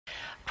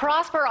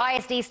Prosper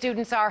ISD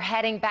students are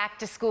heading back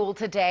to school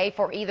today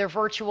for either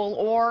virtual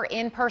or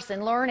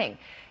in-person learning.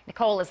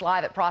 Nicole is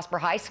live at Prosper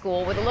High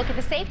School with a look at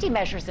the safety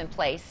measures in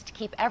place to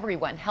keep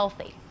everyone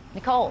healthy.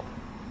 Nicole.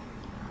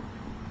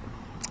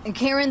 And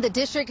Karen, the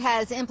district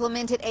has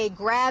implemented a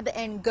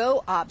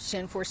grab-and-go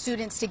option for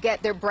students to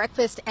get their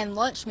breakfast and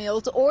lunch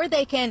meals, or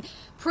they can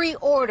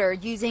pre-order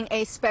using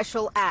a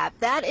special app.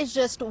 That is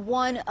just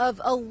one of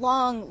a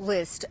long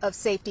list of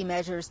safety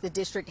measures the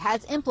district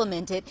has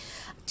implemented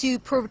to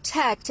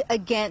protect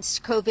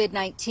against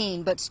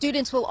COVID-19. But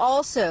students will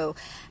also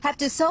have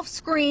to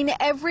self-screen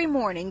every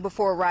morning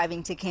before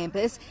arriving to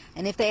campus.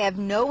 And if they have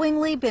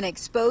knowingly been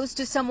exposed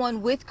to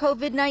someone with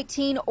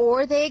COVID-19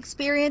 or they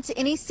experience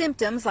any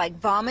symptoms like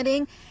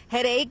vomiting,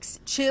 headaches,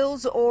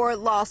 chills, or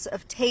loss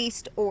of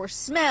taste or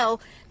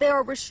smell, they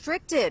are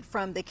restricted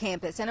from the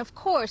campus. And of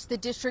course, the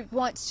district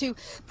wants to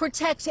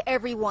protect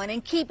everyone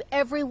and keep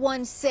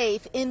everyone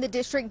safe in the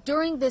district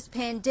during this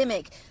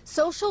pandemic.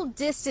 Social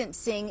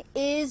distancing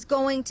is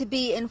going to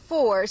be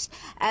enforced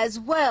as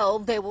well.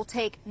 They will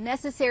take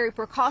necessary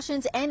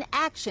precautions and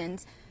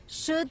actions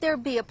should there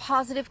be a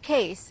positive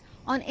case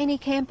on any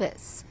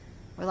campus.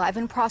 We're live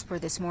in Prosper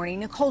this morning.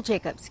 Nicole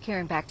Jacobs,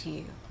 Karen, back to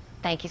you.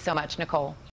 Thank you so much, Nicole.